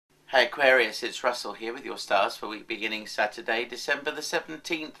Hey Aquarius, it's Russell here with your stars for week beginning Saturday, December the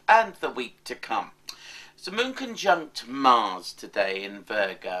 17th and the week to come. It's a moon conjunct Mars today in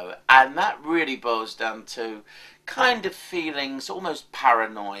Virgo, and that really boils down to kind of feelings, almost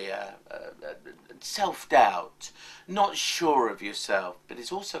paranoia, self-doubt, not sure of yourself, but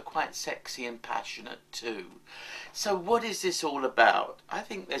it's also quite sexy and passionate too. So what is this all about? I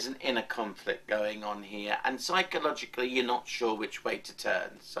think there's an inner conflict going on here, and psychologically you're not sure which way to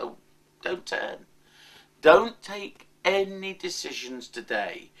turn, so don't turn. Don't take any decisions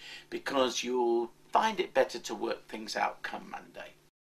today because you'll find it better to work things out come Monday.